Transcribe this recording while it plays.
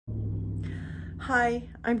Hi,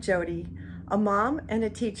 I'm Jody, a mom and a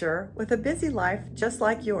teacher with a busy life just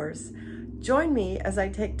like yours. Join me as I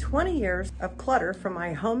take 20 years of clutter from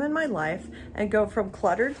my home and my life and go from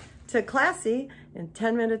cluttered to classy in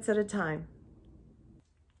 10 minutes at a time.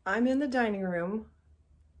 I'm in the dining room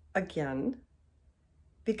again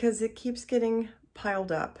because it keeps getting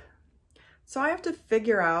piled up. So I have to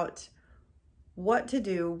figure out what to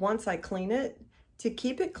do once I clean it to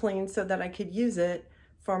keep it clean so that I could use it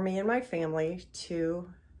for me and my family to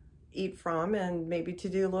eat from and maybe to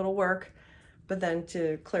do a little work, but then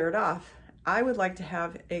to clear it off. I would like to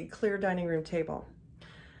have a clear dining room table.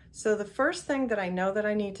 So the first thing that I know that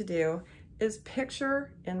I need to do is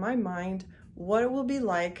picture in my mind what it will be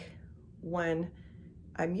like when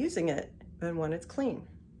I'm using it and when it's clean.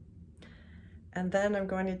 And then I'm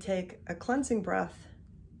going to take a cleansing breath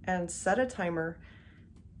and set a timer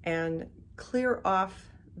and clear off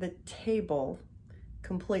the table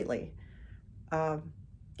completely.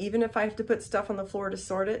 Even if I have to put stuff on the floor to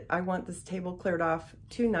sort it, I want this table cleared off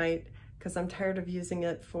tonight because I'm tired of using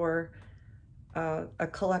it for a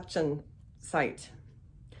collection site.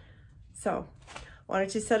 So why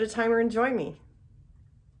don't you set a timer and join me?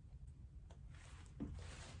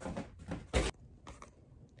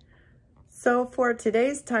 So for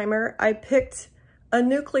today's timer, I picked a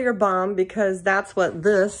nuclear bomb because that's what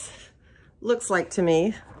this looks like to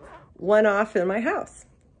me. Went off in my house.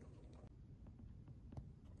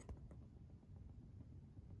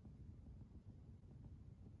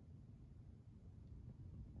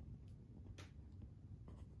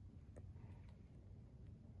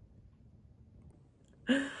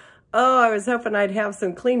 Oh, I was hoping I'd have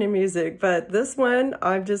some cleaning music, but this one,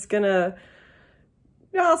 I'm just gonna,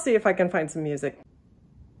 I'll see if I can find some music.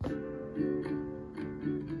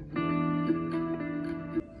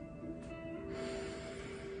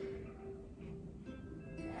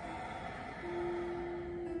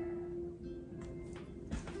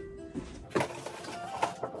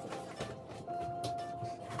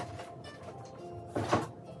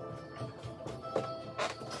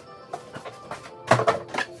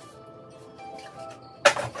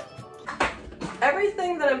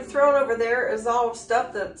 Everything that I'm throwing over there is all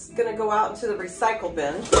stuff that's gonna go out into the recycle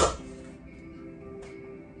bin.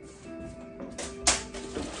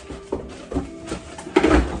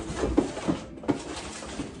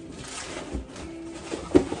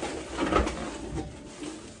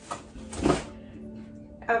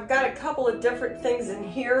 I've got a couple of different things in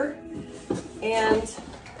here, and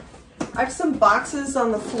I have some boxes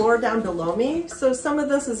on the floor down below me, so some of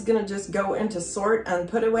this is gonna just go into sort and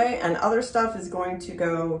put away, and other stuff is going to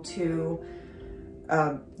go to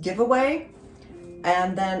giveaway.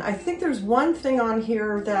 And then I think there's one thing on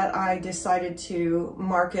here that I decided to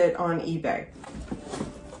market on eBay.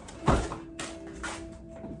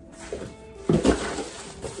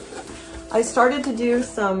 I started to do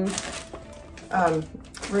some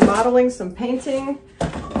remodeling, some painting,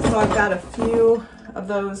 so I've got a few of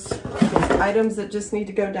those items that just need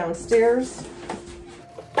to go downstairs.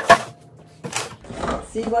 Let's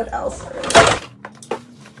see what else there is.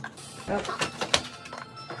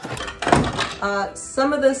 Oh.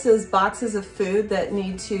 Some of this is boxes of food that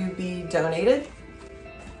need to be donated.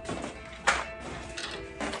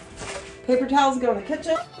 Paper towels go in the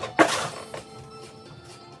kitchen.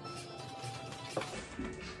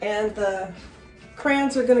 And the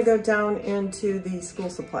crayons are going to go down into the school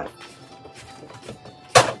supply.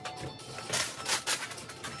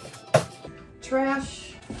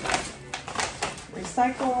 Trash,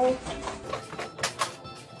 recycle.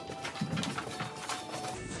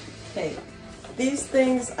 Okay, these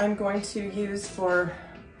things I'm going to use for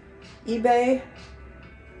eBay,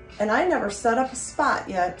 and I never set up a spot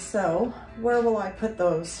yet, so where will I put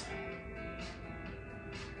those?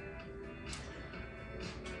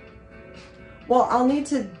 Well, I'll need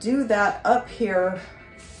to do that up here,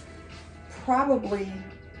 probably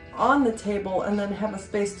on the table, and then have a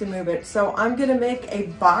space to move it. So I'm gonna make a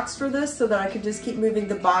box for this so that I can just keep moving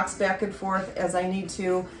the box back and forth as I need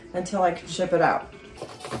to until I can ship it out.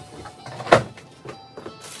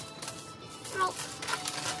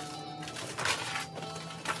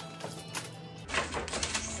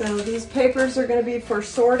 So these papers are gonna be for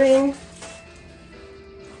sorting.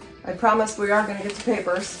 I promise we are gonna get to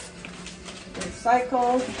papers.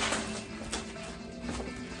 Recycle.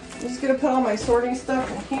 I'm just gonna put all my sorting stuff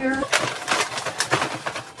in here.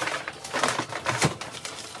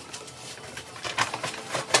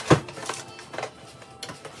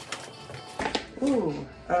 Ooh,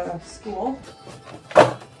 school.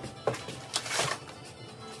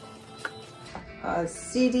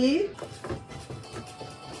 CD.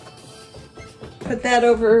 put that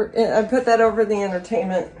over, I put that over the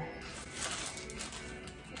entertainment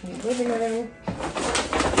in the living room.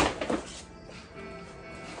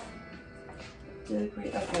 Did we,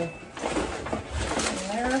 okay. In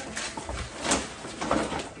there.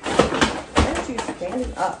 Why aren't you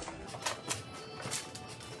standing up?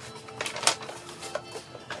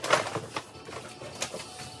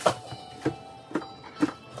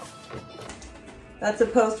 That's a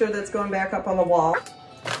poster that's going back up on the wall.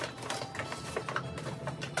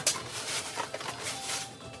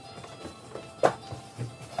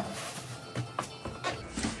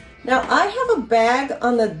 Now I have a bag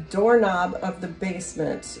on the doorknob of the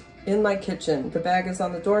basement in my kitchen. The bag is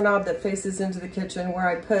on the doorknob that faces into the kitchen where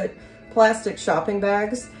I put plastic shopping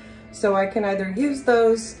bags. So I can either use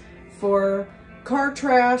those for car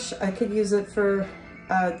trash, I could use it for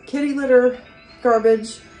kitty litter,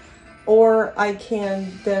 garbage, or I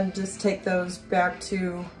can then just take those back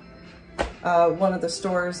to one of the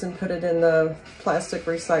stores and put it in the plastic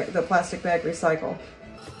bag recycle.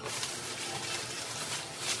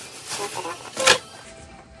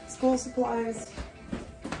 School supplies.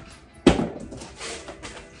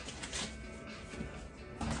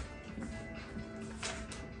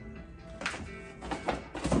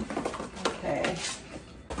 Okay.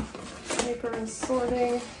 Paper and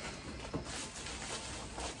sorting.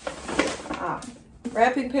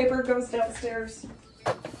 Wrapping paper goes downstairs.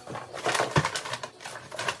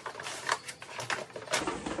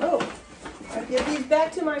 Oh, I give these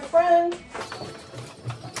back to my friend.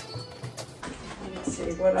 Let's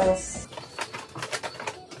see, what else?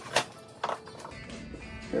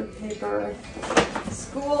 Your paper,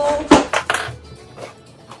 school.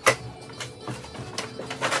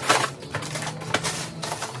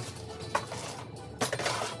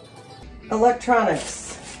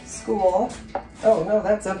 Electronics, school. Oh no,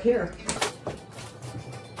 that's up here.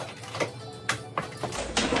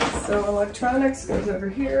 So electronics goes over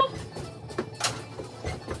here.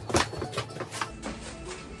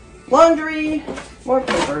 Laundry, more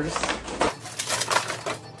papers.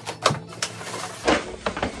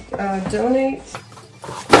 Donate.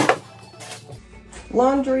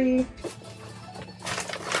 Laundry.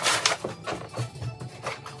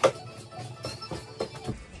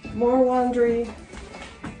 More laundry.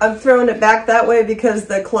 I'm throwing it back that way because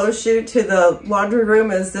the clothes chute to the laundry room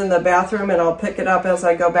is in the bathroom and I'll pick it up as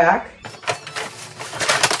I go back.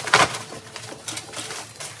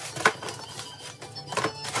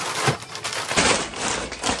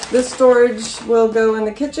 This storage will go in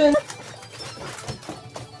the kitchen.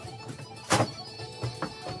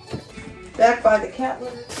 Back by the cat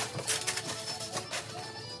litter.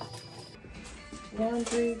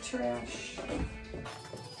 Laundry, trash.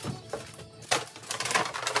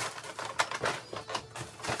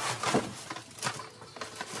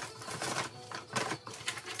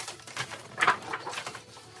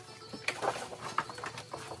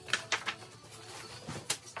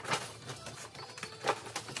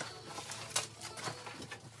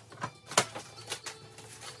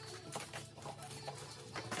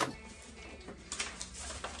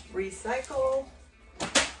 Recycle,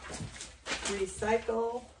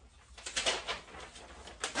 recycle,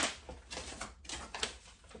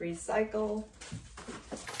 recycle.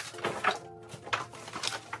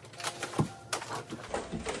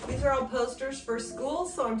 These are all posters for school,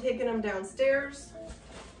 so I'm taking them downstairs.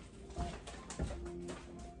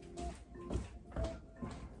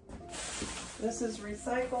 This is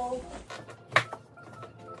recycle,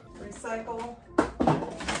 recycle.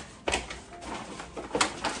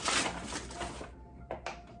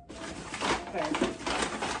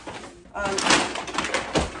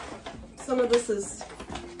 Some of this is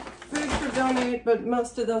food for donate, but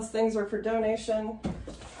most of those things are for donation.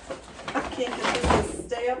 I can't get this to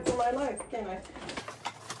stay up for my life, can I?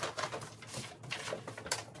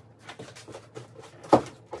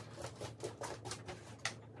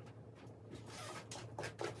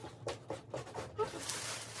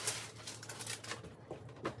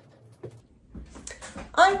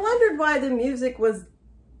 I wondered why the music was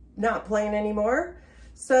not playing anymore.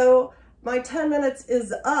 So my 10 minutes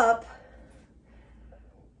is up,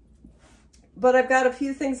 but I've got a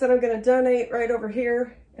few things that I'm going to donate right over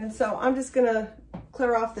here. And so I'm just going to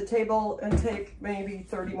clear off the table and take maybe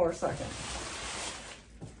 30 more seconds.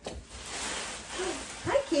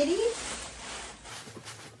 Hi, kitty.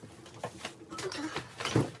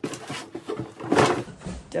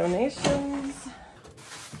 Donations.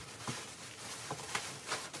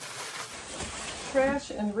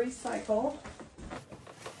 Trash and recycle.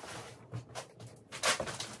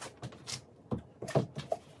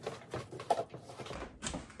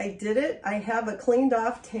 I did it. I have a cleaned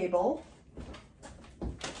off table.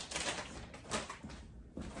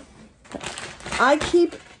 I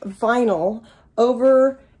keep vinyl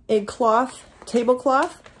over a cloth,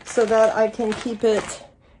 tablecloth, so that I can keep it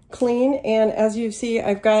clean. And as you see,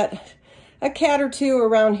 I've got a cat or two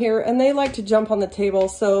around here, and they like to jump on the table,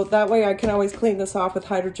 so that way I can always clean this off with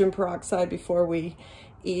hydrogen peroxide before we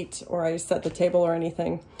eat or I set the table or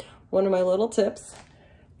anything. One of my little tips.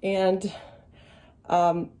 And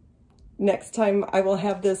next time I will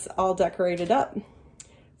have this all decorated up.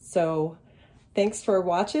 So thanks for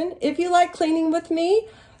watching. If you like cleaning with me,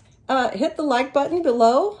 hit the like button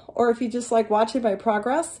below, or if you just like watching my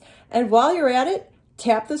progress. And while you're at it,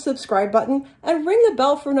 tap the subscribe button and ring the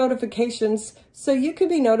bell for notifications so you can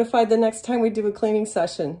be notified the next time we do a cleaning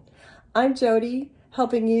session. I'm Jody,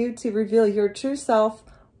 helping you to reveal your true self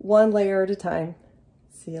one layer at a time.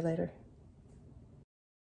 See you later.